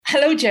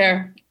Hello,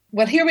 Ger.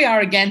 Well, here we are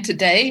again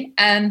today,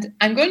 and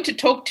I'm going to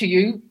talk to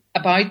you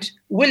about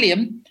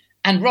William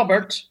and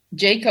Robert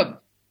Jacob.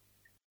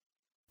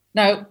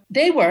 Now,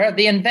 they were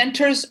the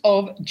inventors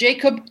of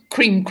Jacob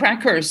cream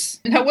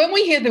crackers. Now, when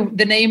we hear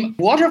the name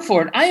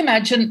Waterford, I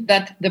imagine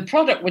that the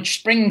product which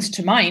springs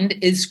to mind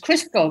is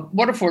Crystal.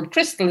 Waterford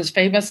Crystal is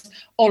famous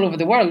all over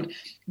the world.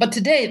 But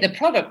today, the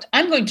product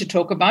I'm going to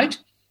talk about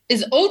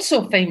is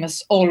also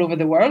famous all over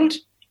the world,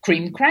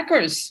 cream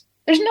crackers.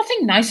 There's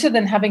nothing nicer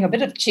than having a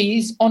bit of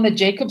cheese on a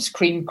Jacob's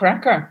cream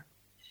cracker.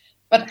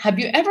 But have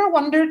you ever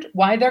wondered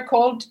why they're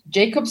called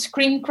Jacob's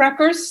cream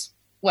crackers?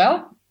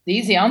 Well, the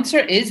easy answer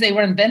is they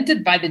were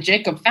invented by the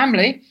Jacob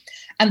family,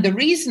 and the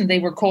reason they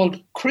were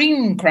called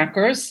cream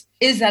crackers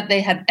is that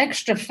they had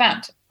extra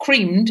fat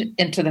creamed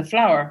into the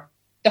flour.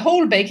 The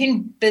whole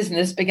baking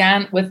business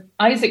began with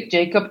Isaac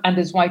Jacob and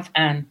his wife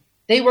Anne.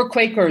 They were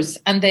Quakers,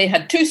 and they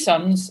had two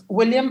sons,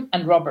 William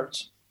and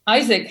Robert.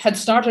 Isaac had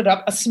started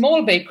up a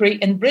small bakery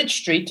in Bridge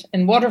Street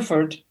in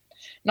Waterford.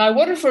 Now,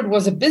 Waterford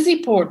was a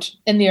busy port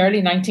in the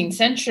early 19th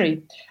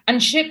century,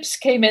 and ships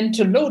came in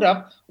to load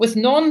up with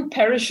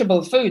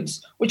non-perishable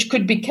foods, which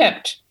could be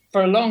kept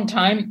for a long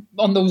time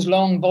on those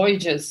long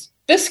voyages.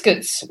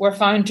 Biscuits were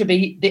found to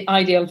be the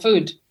ideal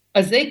food,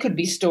 as they could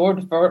be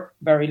stored for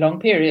very long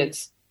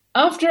periods.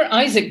 After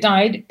Isaac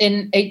died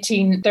in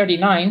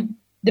 1839,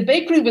 the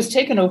bakery was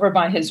taken over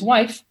by his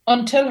wife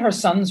until her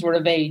sons were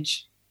of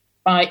age.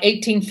 By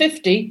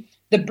 1850,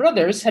 the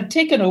brothers had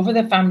taken over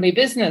the family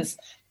business,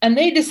 and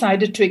they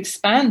decided to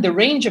expand the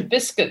range of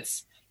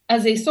biscuits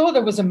as they saw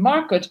there was a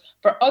market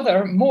for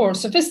other, more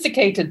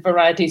sophisticated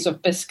varieties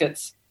of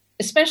biscuits,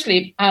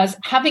 especially as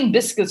having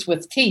biscuits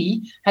with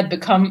tea had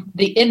become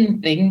the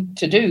in thing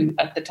to do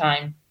at the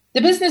time. The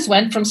business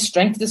went from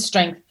strength to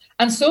strength,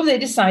 and so they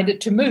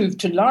decided to move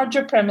to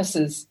larger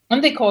premises,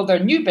 and they called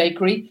their new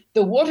bakery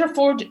the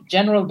Waterford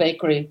General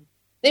Bakery.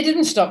 They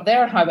didn't stop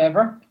there,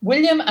 however.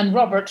 William and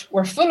Robert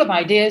were full of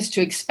ideas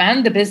to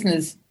expand the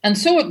business, and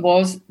so it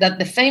was that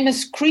the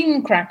famous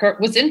cream cracker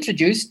was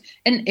introduced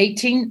in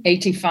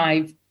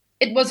 1885.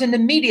 It was an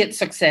immediate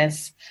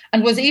success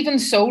and was even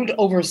sold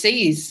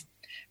overseas.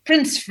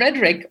 Prince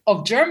Frederick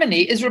of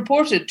Germany is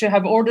reported to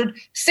have ordered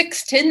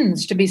 6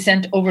 tins to be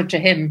sent over to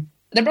him.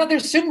 The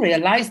brothers soon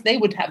realised they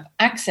would have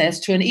access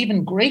to an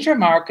even greater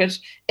market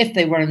if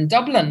they were in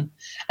Dublin,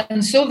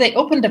 and so they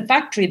opened a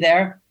factory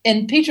there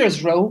in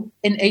Peters Row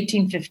in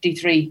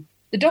 1853.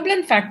 The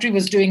Dublin factory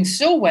was doing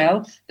so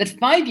well that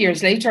 5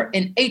 years later,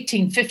 in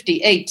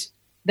 1858,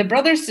 the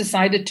brothers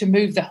decided to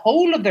move the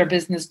whole of their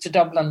business to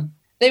Dublin.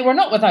 They were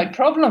not without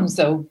problems,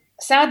 though.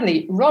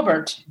 Sadly,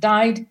 Robert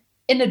died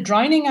in a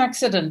drowning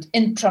accident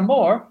in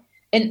Tramore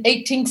in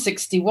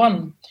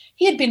 1861.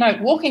 He had been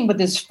out walking with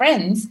his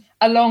friends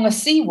along a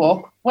sea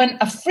walk when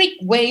a freak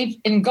wave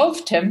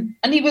engulfed him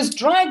and he was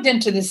dragged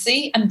into the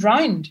sea and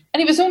drowned.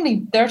 And he was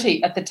only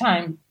 30 at the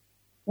time.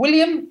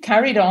 William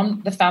carried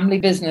on the family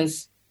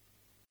business.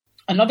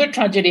 Another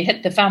tragedy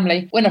hit the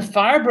family when a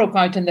fire broke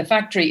out in the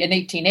factory in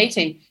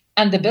 1880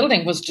 and the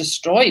building was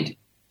destroyed.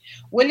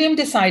 William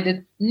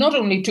decided not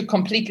only to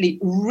completely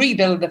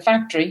rebuild the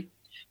factory,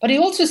 but he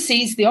also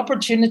seized the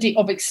opportunity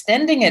of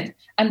extending it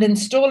and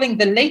installing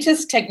the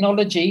latest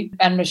technology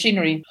and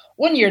machinery.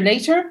 1 year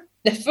later,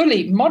 the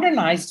fully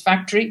modernized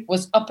factory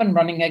was up and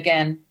running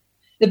again.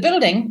 The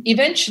building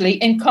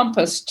eventually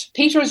encompassed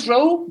Peters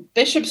Row,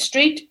 Bishop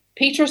Street,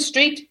 Peter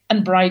Street,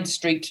 and Bride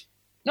Street.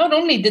 Not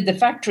only did the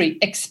factory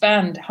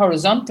expand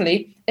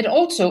horizontally, it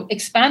also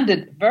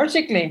expanded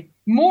vertically.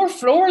 More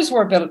floors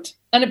were built,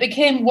 and it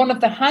became one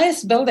of the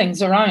highest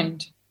buildings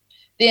around.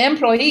 The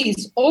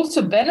employees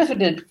also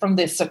benefited from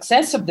the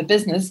success of the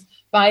business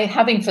by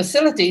having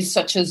facilities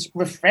such as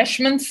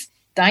refreshments,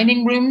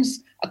 dining rooms,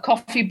 a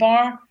coffee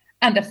bar,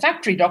 and a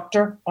factory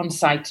doctor on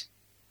site.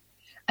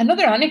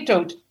 Another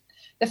anecdote: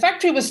 the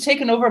factory was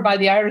taken over by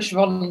the Irish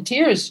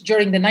Volunteers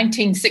during the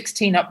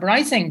 1916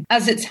 uprising,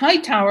 as its high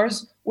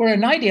towers were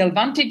an ideal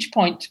vantage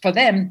point for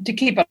them to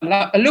keep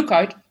a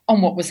lookout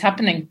on what was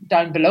happening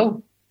down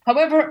below.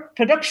 However,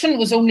 production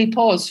was only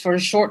paused for a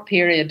short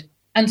period,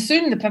 and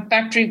soon the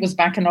factory was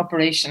back in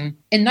operation.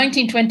 In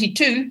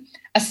 1922,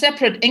 a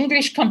separate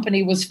English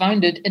company was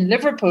founded in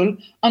Liverpool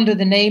under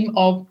the name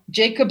of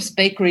Jacob's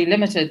Bakery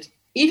Limited.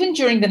 Even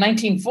during the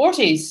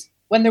 1940s,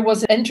 when there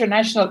was an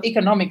international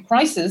economic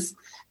crisis,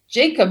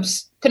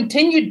 Jacob's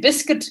continued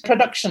biscuit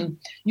production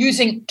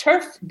using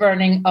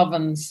turf-burning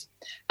ovens.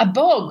 A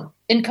bog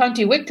in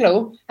County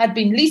Wicklow had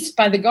been leased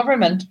by the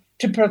government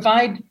to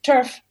provide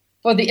turf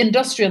for the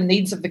industrial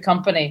needs of the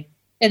company.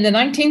 In the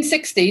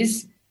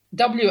 1960s,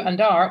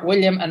 W&R,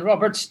 William and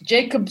Robert's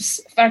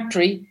Jacob's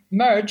factory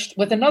merged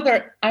with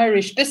another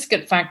Irish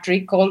biscuit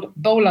factory called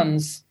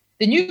Boland's.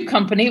 The new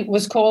company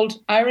was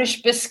called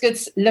Irish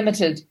Biscuits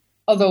Limited,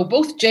 although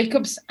both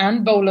Jacob's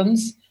and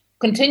Boland's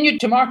continued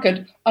to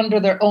market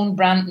under their own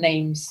brand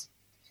names.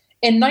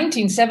 In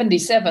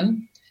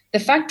 1977, the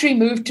factory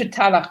moved to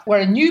Tallaght,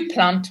 where a new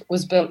plant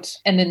was built.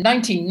 And in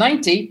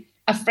 1990,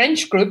 a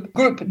French group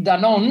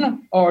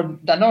Danone, or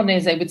Danone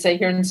as they would say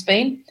here in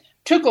Spain,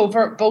 took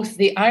over both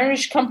the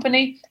Irish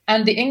company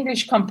and the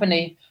English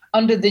company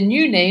under the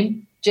new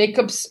name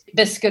Jacobs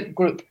Biscuit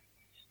Group.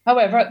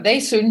 However, they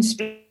soon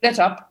split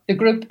up the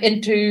group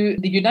into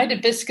the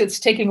United Biscuits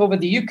taking over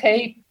the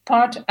UK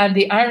part, and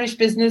the Irish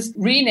business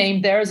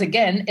renamed theirs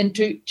again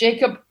into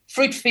Jacob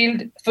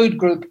Fruitfield Food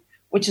Group,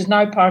 which is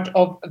now part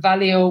of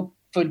Valio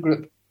Food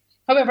Group.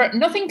 However,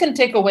 nothing can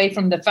take away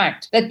from the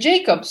fact that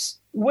Jacobs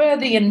were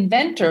the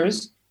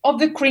inventors of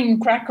the cream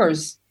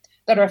crackers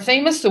that are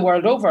famous the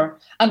world over,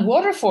 and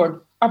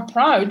Waterford are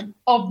proud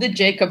of the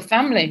Jacob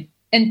family.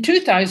 In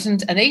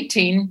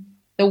 2018,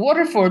 the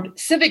Waterford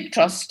Civic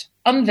Trust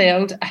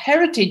unveiled a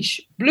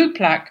heritage blue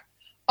plaque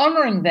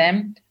honouring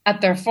them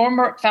at their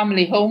former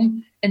family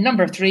home in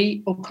number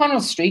 3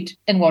 O'Connell Street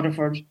in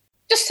Waterford.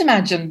 Just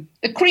imagine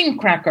the cream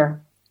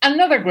cracker,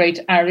 another great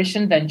Irish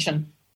invention.